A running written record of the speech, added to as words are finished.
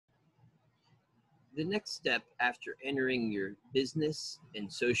The next step after entering your business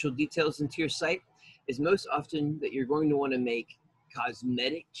and social details into your site is most often that you're going to want to make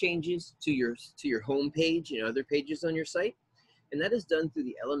cosmetic changes to your home page and other pages on your site, and that is done through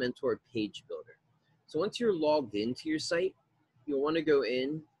the Elementor page builder. So once you're logged into your site, you'll want to go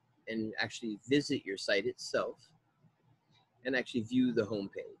in and actually visit your site itself and actually view the home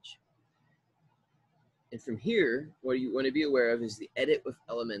page. And from here, what you want to be aware of is the Edit with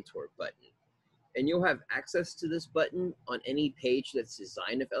Elementor button. And you'll have access to this button on any page that's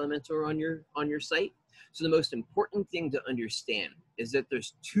designed with Elementor on your site. So the most important thing to understand is that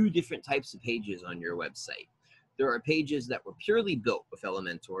there's two different types of pages on your website. There are pages that were purely built with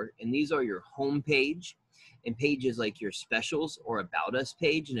Elementor, and these are your home page and pages like your specials or about us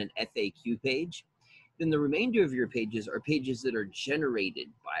page and an FAQ page. Then the remainder of your pages are pages that are generated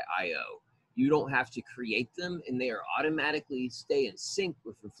by IO. You don't have to create them, and they are automatically stay in sync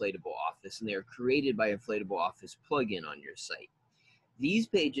with InflatableOffice, and they are created by InflatableOffice plugin on your site. These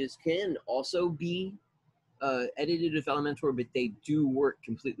pages can also be edited with Elementor, but they do work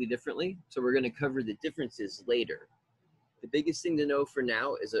completely differently. So we're going to cover the differences later. The biggest thing to know for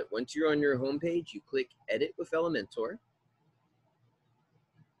now is that once you're on your home page, you click Edit with Elementor.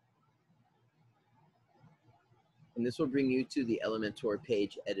 And this will bring you to the Elementor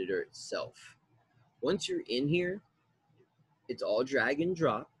page editor itself. Once you're in here, it's all drag and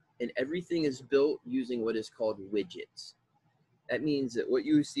drop, and everything is built using what is called widgets. That means that what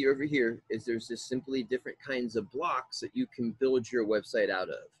you see over here is there's just simply different kinds of blocks that you can build your website out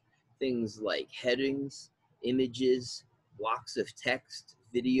of. Things like headings, images, blocks of text,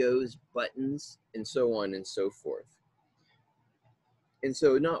 videos, buttons, and so on and so forth. And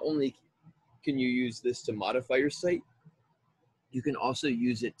so not only can you use this to modify your site, you can also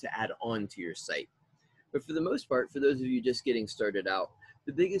use it to add on to your site. But for the most part, for those of you just getting started out,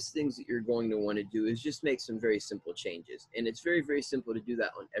 the biggest things that you're going to want to do is just make some very simple changes. And it's very, very simple to do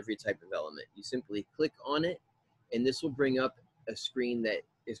that on every type of element. You simply click on it, and this will bring up a screen that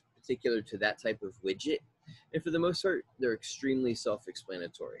is particular to that type of widget. And for the most part, they're extremely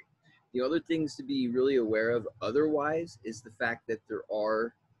self-explanatory. The other things to be really aware of otherwise is the fact that there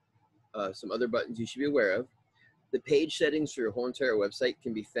are some other buttons you should be aware of. The page settings for your whole entire website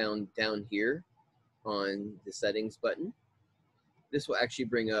can be found down here on the settings button. This will actually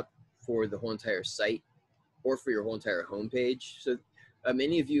bring up for the whole entire site or for your whole entire homepage. So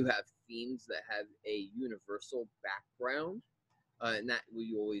many of you have themes that have a universal background, and that will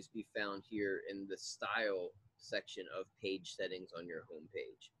always be found here in the style section of page settings on your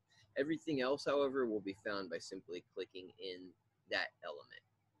homepage. Everything else, however, will be found by simply clicking in that element.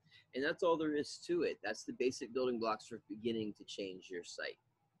 And that's all there is to it. That's the basic building blocks for beginning to change your site.